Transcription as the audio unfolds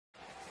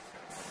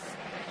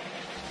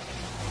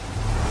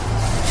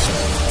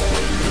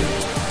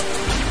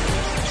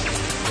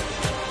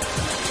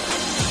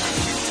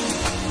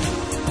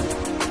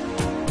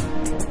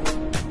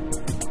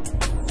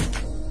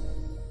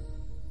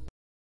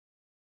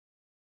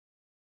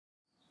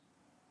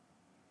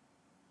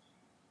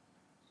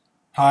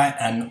Hi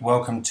and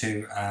welcome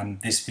to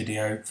this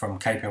video from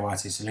KPO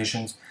IT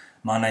Solutions.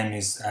 My name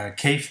is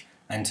Keith,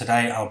 and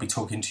today I'll be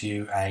talking to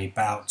you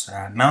about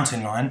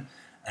Mountain Lion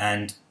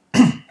and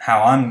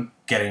how I'm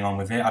getting on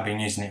with it. I've been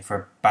using it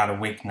for about a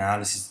week now.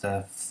 This is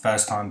the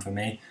first time for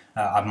me.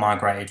 I've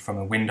migrated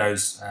from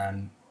Windows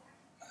 7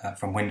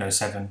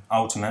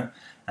 Ultimate,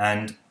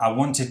 and I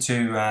wanted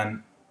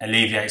to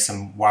alleviate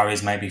some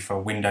worries maybe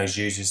for Windows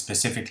users,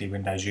 specifically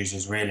Windows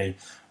users really,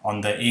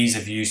 on the ease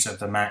of use of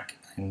the Mac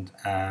and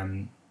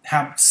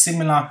how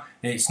similar,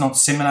 it's not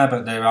similar,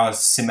 but there are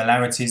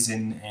similarities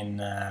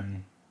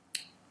in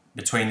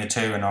between the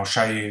two, and I'll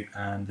show you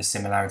the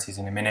similarities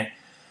in a minute,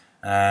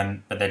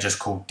 but they're just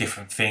called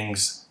different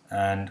things,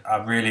 and I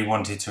really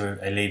wanted to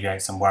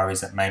alleviate some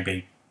worries that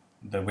maybe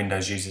the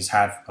Windows users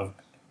have of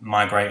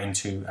migrating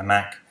to a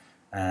Mac,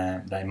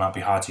 that it might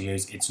be hard to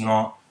use. It's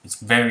not, it's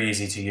very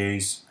easy to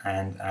use,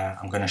 and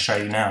I'm going to show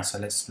you now, so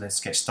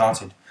let's get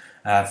started.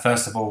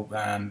 First of all,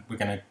 we're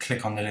going to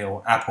click on the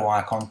little Apple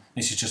icon.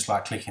 This is just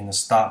like clicking the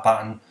start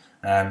button.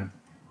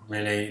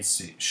 Really,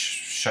 it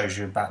shows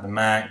you about the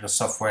Mac, the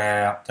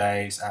software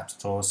updates, App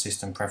Store,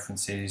 system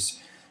preferences.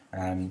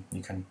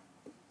 You can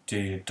do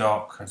your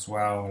dock as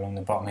well. Along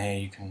the bottom here,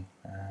 you can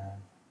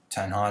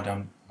turn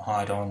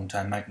hide on,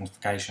 turn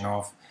magnification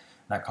off,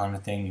 that kind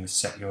of thing. You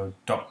set your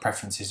dock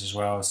preferences as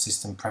well,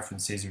 system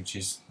preferences, which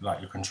is like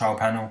your control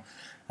panel.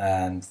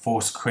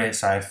 Force quit,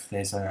 so if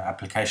there's an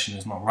application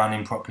that's not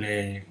running properly,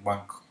 it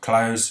won't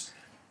close,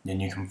 then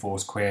you can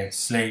force quit,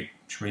 sleep,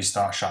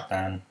 restart, shut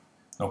down,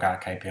 log out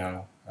of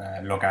KPO,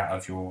 log out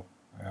of your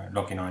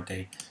login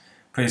ID.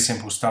 Pretty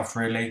simple stuff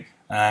really.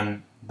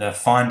 The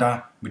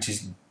Finder, which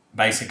is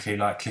basically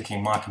like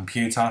clicking My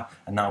Computer,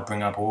 and that'll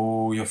bring up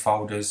all your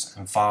folders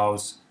and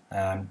files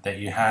that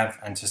you have,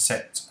 and to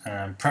set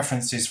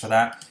preferences for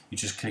that, you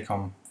just click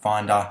on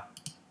Finder,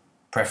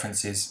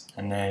 Preferences,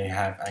 and there you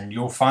have, and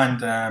you'll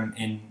find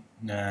in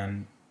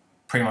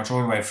pretty much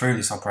all the way through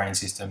this operating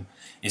system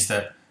is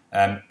that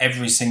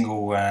every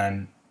single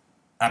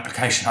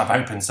application I've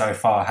opened so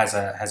far has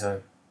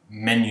a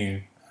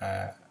menu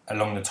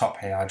along the top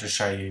here. I'll just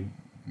show you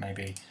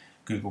maybe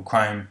Google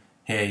Chrome.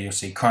 Here you'll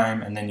see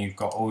Chrome, and then you've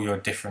got all your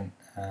different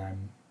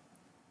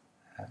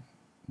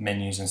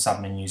menus and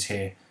sub-menus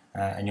here,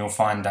 and you'll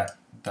find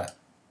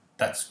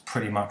that's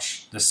pretty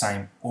much the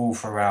same all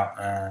throughout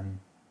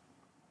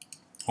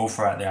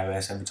the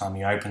OS. Every time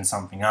you open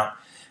something up,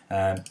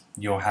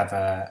 you'll have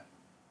a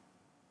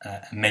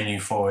menu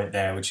for it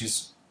there, which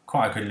is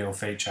quite a good little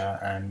feature.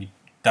 You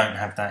don't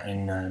have that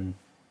in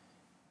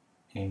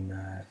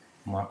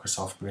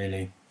Microsoft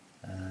really,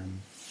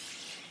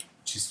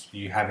 which is,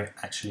 you have it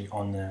actually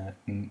on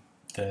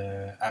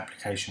the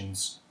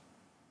applications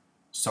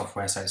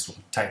software, so it sort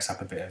of takes up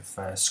a bit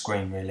of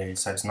screen really,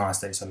 so it's nice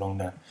that it's along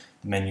the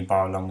menu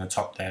bar along the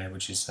top there,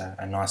 which is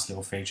a nice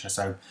little feature.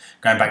 So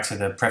going back to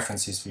the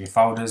preferences for your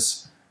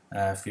folders,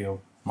 for your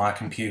My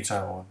Computer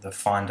or the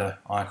Finder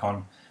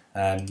icon,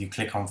 you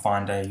click on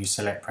Finder, you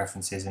select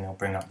preferences, and it'll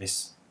bring up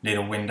this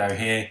little window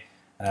here.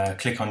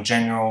 Click on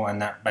General,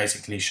 and that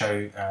basically so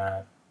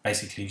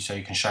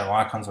you can show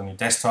icons on your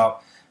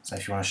desktop. So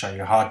if you want to show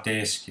your hard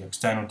disk, your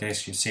external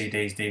disk, your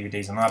CDs,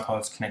 DVDs and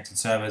iPods, connected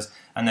servers,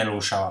 and they'll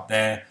all show up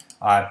there.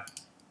 I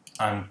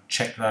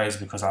uncheck those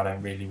because I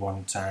don't really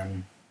want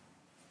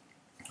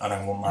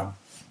my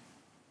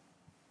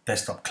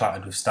desktop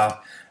cluttered with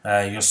stuff.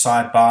 Your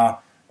sidebar,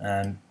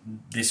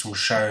 this will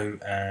show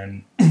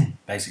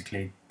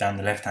basically down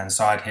the left hand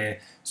side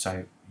here,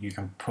 so you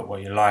can put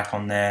what you like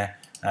on there.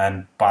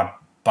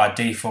 By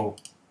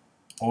default,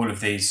 all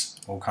of these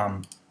will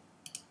come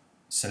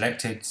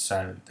selected,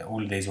 so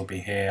all of these will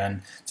be here,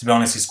 and to be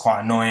honest, it's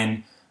quite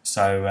annoying,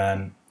 so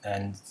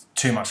and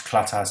too much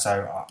clutter,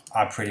 so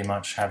I pretty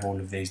much have all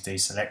of these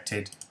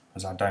deselected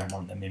because I don't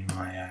want them in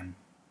my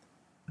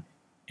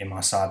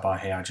sidebar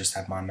here. I just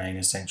have my main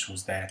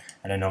essentials there,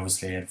 and then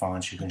obviously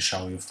advanced, you can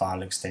show your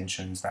file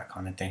extensions, that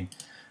kind of thing.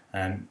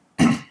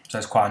 So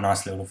it's quite a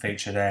nice little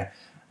feature there.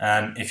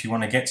 If you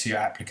want to get to your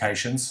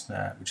applications,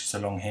 which is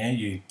along here,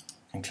 you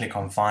can click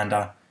on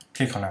Finder,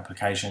 click on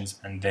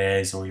Applications, and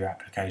there's all your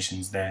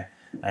applications there.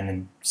 And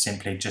then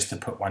simply just to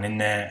put one in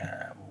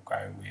there, we'll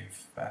go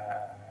with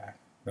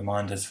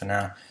Reminders for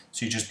now.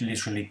 So you just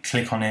literally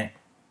click on it,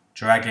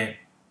 drag it,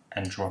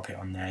 and drop it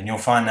on there. And you'll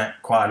find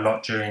that quite a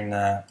lot during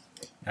the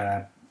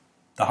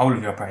whole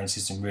of the operating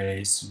system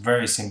really. It's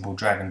very simple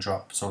drag and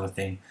drop sort of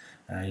thing.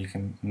 You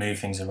can move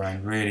things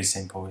around, really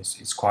simple.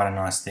 It's quite a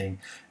nice thing.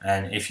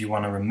 And if you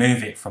want to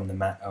remove it from the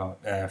Mac,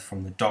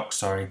 from the dock,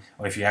 sorry,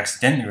 or if you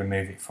accidentally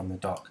remove it from the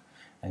dock,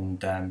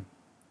 and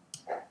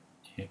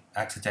you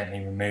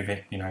accidentally remove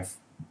it, you know,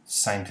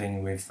 same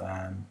thing with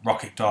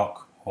Rocket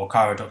Dock or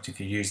Cairo Dock if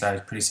you use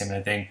those, pretty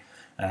similar thing.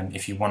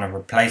 If you want to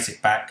replace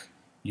it back,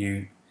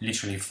 you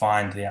literally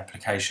find the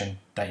application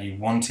that you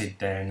wanted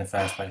there in the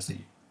first place that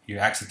you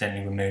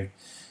accidentally removed,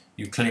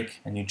 you click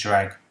and you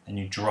drag and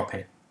you drop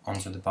it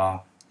onto the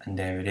bar, and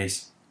there it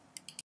is.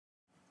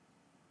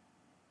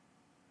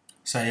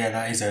 So yeah,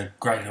 that is a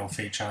great little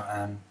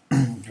feature.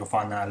 You'll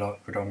find that a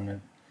lot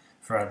predominant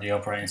throughout the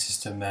operating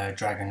system,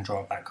 drag and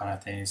drop, that kind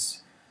of thing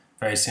is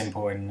very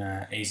simple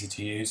and easy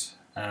to use.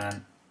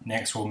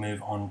 Next we'll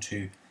move on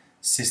to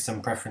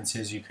system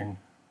preferences. You can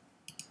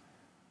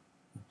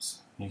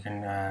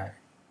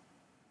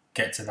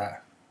get to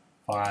that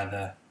via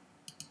the,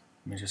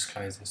 let me just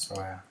close this,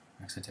 sorry I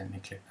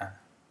accidentally clicked that.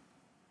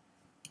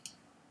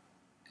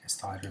 Get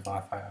started with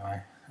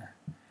iPhoto.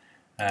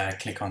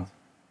 Click on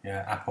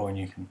Apple and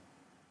you can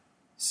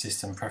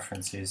system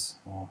preferences,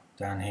 or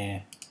down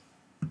here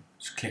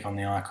just click on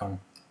the icon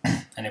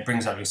and it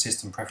brings up your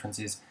system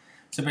preferences.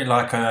 It's a bit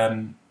like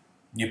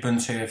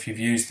Ubuntu, if you've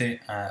used it,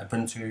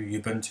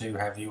 Ubuntu,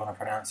 however you want to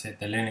pronounce it,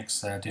 the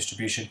Linux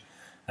distribution.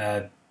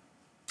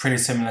 Pretty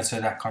similar to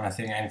that kind of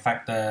thing. In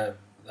fact, the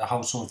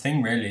whole sort of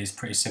thing really is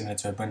pretty similar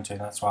to Ubuntu, and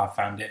that's why I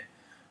found it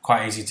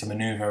quite easy to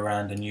maneuver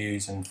around and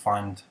use and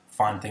find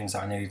things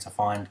that I needed to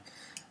find.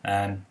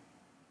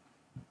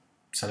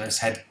 So let's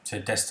head to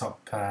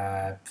desktop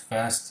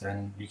first,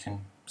 and you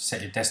can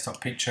set your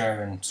desktop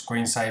picture and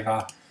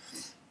screensaver.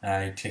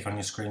 You click on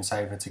your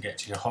screensaver to get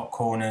to your hot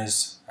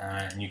corners,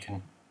 and you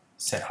can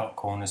set hot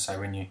corners so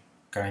when you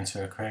go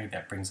into a query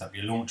that brings up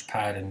your launch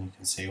pad and you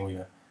can see all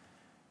your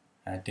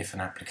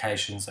different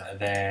applications that are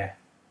there.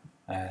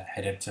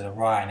 Head up to the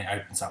right and it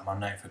opens up my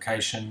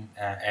notification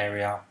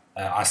area.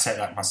 I set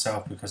that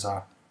myself because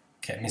I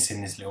kept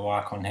missing this little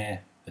icon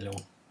here, the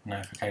little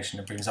notification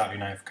that brings up your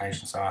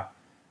notification, so I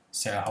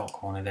set a hot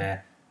corner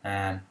there,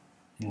 and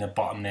in the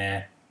bottom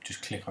there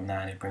just click on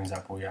that and it brings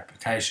up all your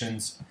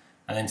applications,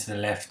 and then to the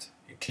left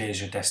it clears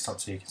your desktop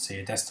so you can see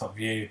your desktop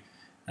view,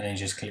 and then you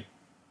just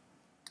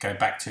go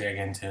back to it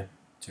again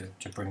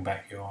to bring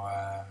back your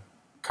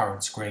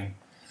current screen,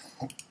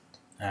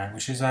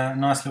 which is a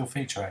nice little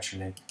feature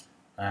actually.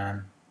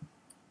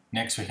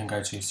 Next we can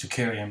go to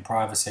security and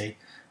privacy.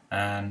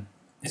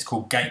 It's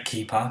called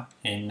Gatekeeper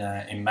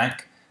in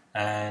Mac,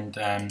 and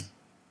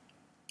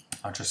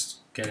I'll just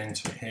get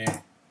into it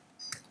here.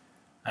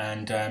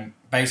 And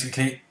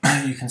basically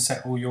you can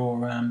set all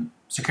your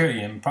security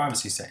and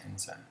privacy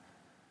settings.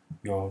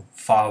 Your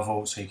file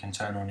vault, so you can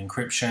turn on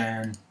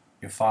encryption,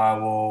 your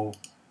firewall,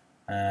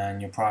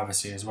 and your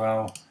privacy as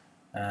well.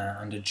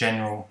 Under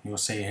general you'll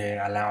see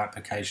here allow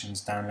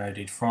applications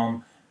downloaded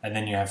from, and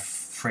then you have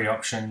three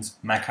options.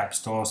 Mac App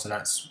Store, so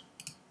that's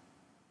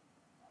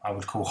I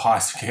would call high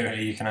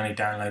security, you can only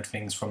download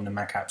things from the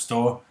Mac App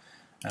Store.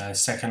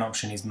 Second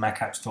option is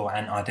Mac App Store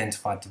and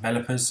identified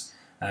developers,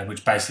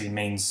 which basically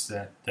means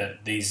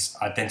that these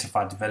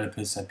identified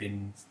developers have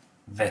been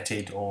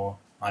vetted or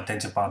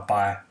identified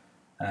by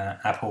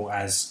Apple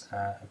as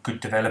good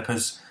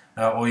developers,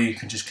 or you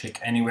can just click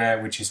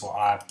anywhere, which is what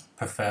I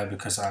prefer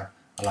because I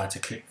like to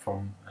click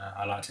from,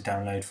 I like to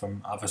download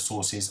from other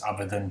sources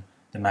other than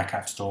the Mac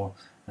App Store,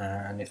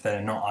 and if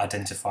they're not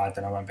identified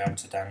then I won't be able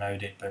to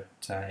download it, but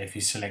if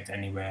you select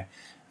anywhere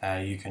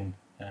you can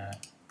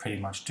pretty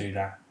much do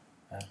that.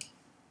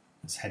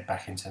 Let's head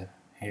back into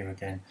here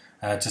again.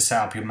 To set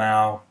up your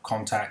mail,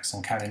 contacts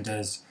and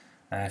calendars,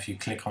 if you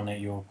click on it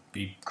you'll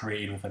be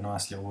greeted with a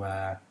nice little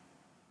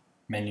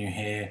menu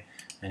here,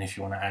 and if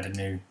you want to add a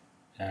new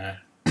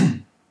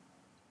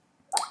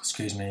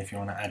excuse me, if you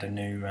want to add a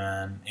new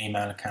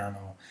email account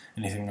or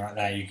anything like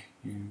that, you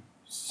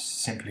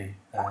simply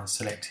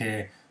select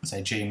here,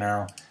 say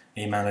Gmail,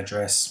 email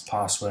address,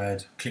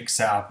 password, click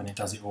set up and it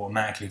does it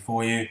automatically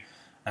for you.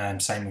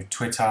 Same with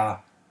Twitter,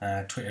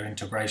 Twitter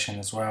integration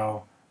as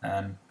well.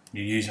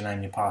 Your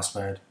username, your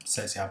password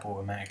sets it up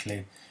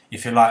automatically.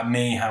 If you're like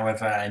me,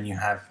 however, and you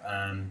have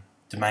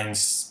domain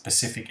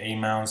specific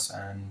emails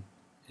and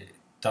it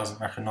doesn't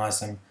recognize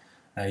them,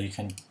 you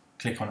can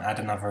click on add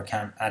another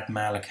account, add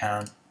mail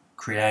account,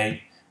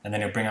 create, and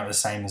then it'll bring up the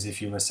same as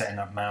if you were setting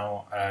up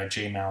mail,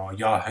 Gmail or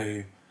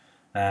Yahoo,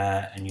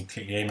 and you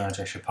click your email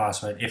address, your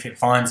password. If it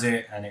finds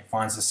it and it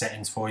finds the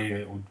settings for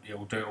you, it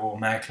will do it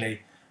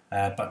automatically.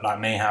 But like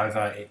me,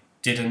 however, it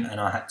didn't,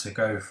 and I had to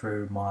go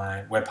through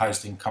my web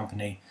hosting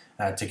company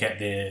to get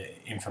the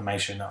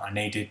information that I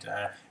needed.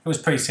 It was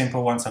pretty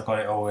simple once I got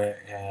it all.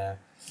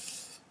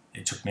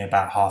 It took me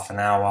about half an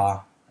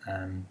hour,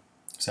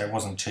 so it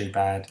wasn't too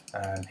bad.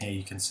 Here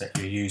you can set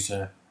your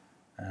user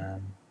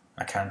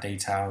account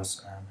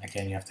details.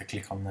 Again, you have to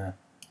click on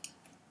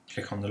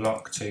the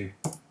lock to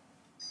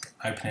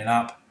open it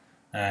up.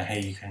 Here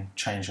you can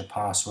change your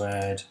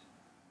password,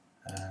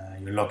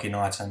 your login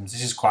items.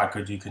 This is quite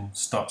good. You can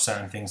stop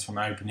certain things from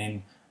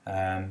opening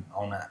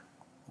on that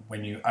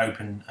when you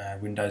open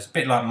Windows. A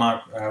bit like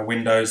my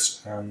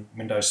Windows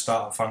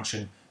startup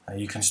function.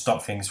 You can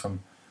stop things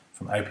from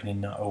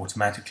opening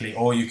automatically,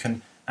 or you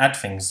can add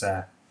things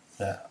that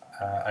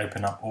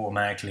open up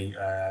automatically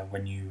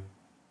when you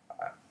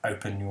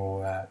open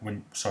your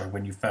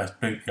when you first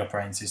boot the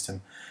operating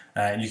system.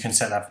 And you can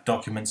set that for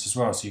documents as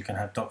well, so you can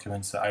have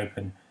documents that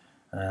open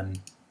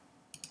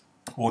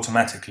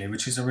automatically,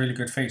 which is a really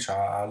good feature.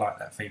 I like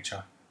that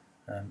feature.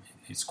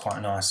 It's quite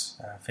a nice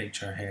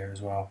feature here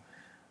as well.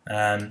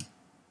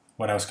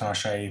 What else can I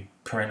show you?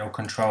 Parental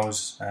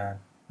controls.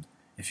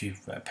 If you're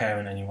a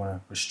parent and you want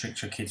to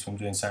restrict your kids from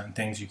doing certain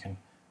things, you can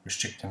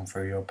restrict them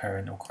through your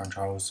parental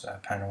controls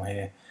panel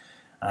here.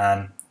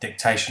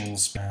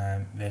 Dictations,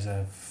 there's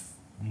a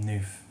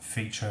new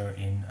feature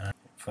in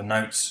for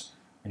notes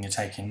when you're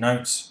taking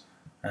notes.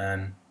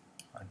 I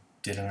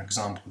did an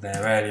example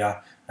there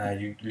earlier.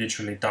 You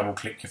literally double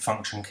click your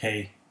function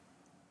key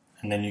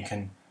and then you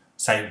can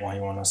say what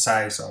you want to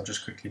say. So I'll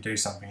just quickly do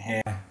something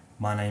here.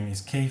 My name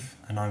is Keith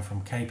and I'm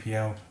from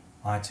KPL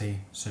IT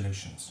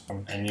Solutions.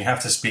 And you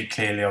have to speak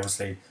clearly.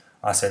 Obviously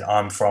I said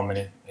I'm from and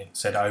it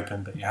said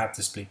open, but you have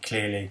to speak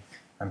clearly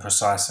and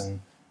precise, and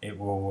it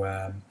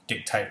will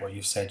dictate what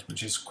you've said,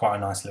 which is quite a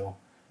nice little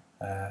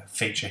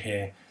feature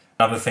here.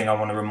 Another thing I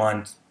want to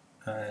remind,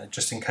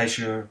 just in case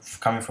you're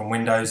coming from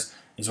Windows,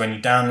 is when you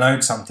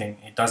download something,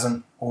 it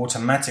doesn't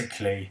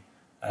automatically,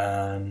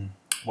 it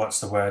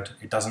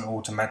doesn't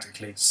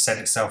automatically set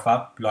itself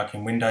up like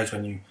in Windows.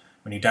 When you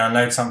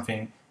download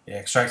something, it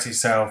extracts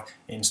itself,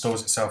 it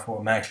installs itself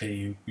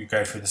automatically. You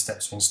go through the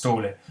steps to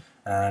install it.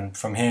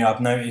 From here,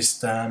 I've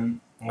noticed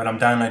when I'm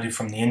downloaded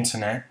from the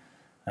internet,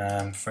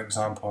 for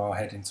example, I'll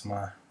head into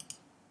my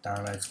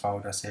downloads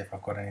folder, see if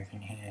I've got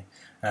anything here.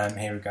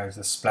 Here we go,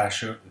 the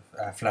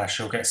Flash.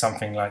 You'll get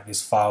something like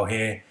this file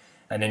here,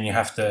 and then you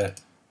have to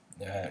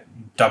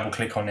double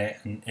click on it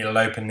and it'll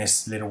open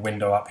this little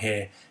window up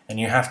here, and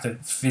you have to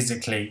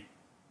physically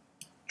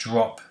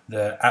drop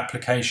the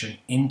application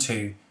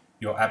into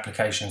your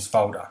applications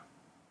folder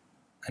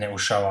and it will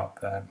show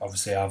up.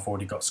 Obviously I've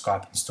already got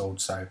Skype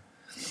installed, so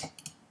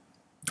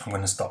I'm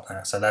going to stop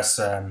that. So that's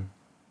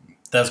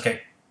does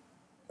get,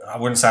 I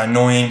wouldn't say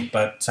annoying,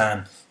 but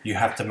you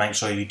have to make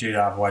sure you do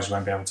that, otherwise you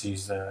won't be able to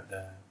use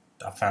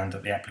I found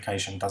that the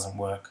application doesn't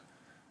work.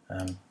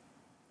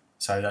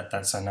 So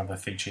that's another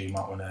feature you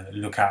might want to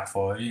look out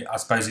for. I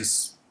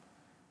suppose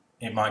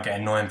it might get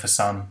annoying for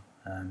some,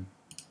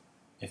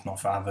 if not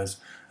for others.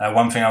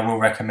 One thing I will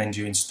recommend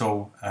you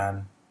install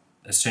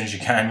as soon as you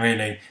can,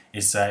 really,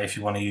 is if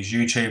you want to use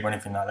YouTube or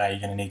anything like that, you're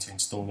going to need to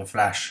install the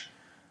Flash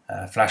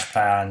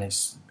player, and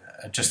it's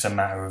just a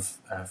matter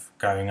of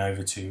going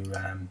over to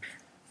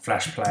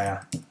Flash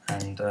Player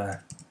and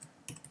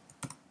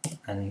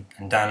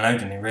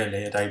downloading it,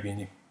 really, Adobe,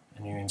 and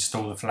you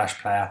install the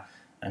Flash Player,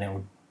 and it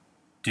will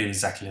do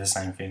exactly the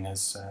same thing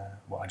as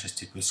what I just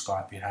did with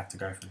Skype. You'd have to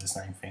go through the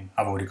same thing.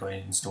 I've already got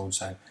it installed,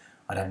 so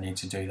I don't need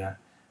to do that.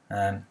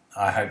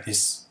 I hope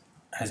this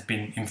has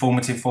been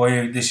informative for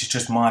you. This is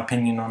just my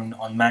opinion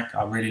on Mac.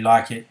 I really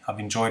like it. I've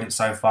enjoyed it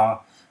so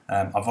far.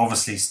 I've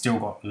obviously still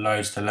got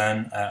loads to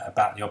learn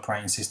about the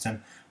operating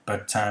system,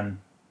 but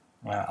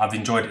I've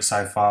enjoyed it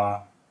so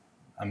far.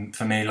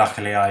 For me,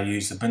 luckily, I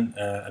use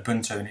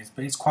Ubuntu, and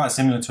it's quite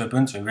similar to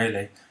Ubuntu,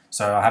 really.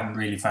 So I haven't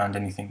really found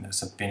anything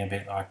that's been a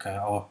bit like,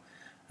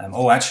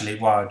 actually,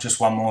 well, just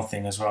one more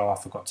thing as well I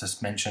forgot to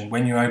mention.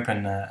 When you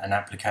open an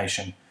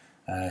application,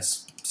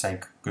 say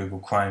Google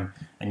Chrome,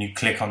 and you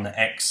click on the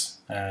X,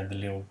 the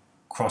little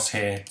cross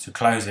here to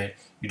close it,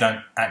 you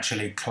don't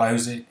actually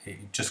close it,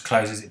 it just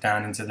closes it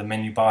down into the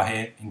menu bar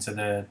here, into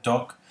the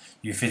dock.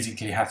 You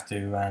physically have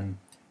to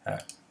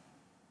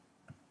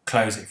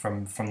close it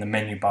from the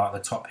menu bar at the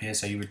top here,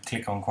 so you would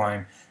click on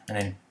Chrome and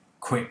then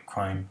quit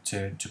Chrome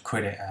to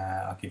quit it.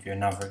 I'll give you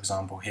another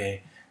example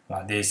here,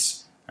 like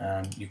this.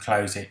 You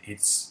close it,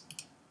 it's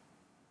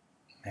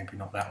maybe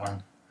not that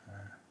one.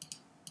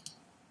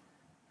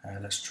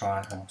 Let's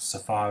try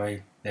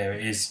Safari. There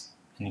it is,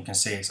 and you can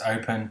see it's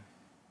open,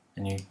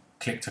 and you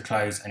click to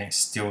close and it's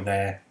still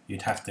there.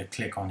 You'd have to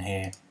click on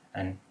here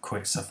and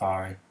quit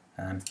Safari.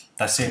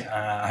 That's it.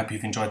 I hope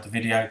you've enjoyed the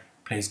video.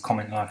 Please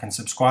comment, like and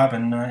subscribe,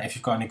 and if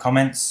you've got any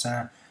comments,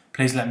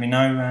 please let me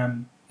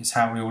know. It's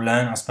how we all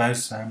learn, I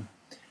suppose,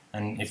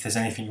 and if there's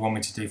anything you want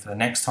me to do for the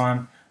next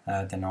time,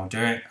 then I'll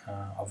do it.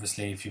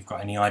 Obviously, if you've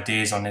got any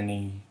ideas on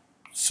any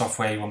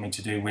software you want me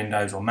to do,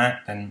 Windows or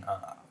Mac, then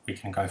we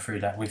can go through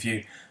that with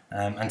you.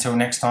 Until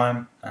next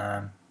time,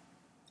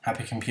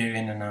 happy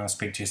computing, and I'll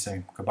speak to you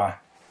soon. Goodbye.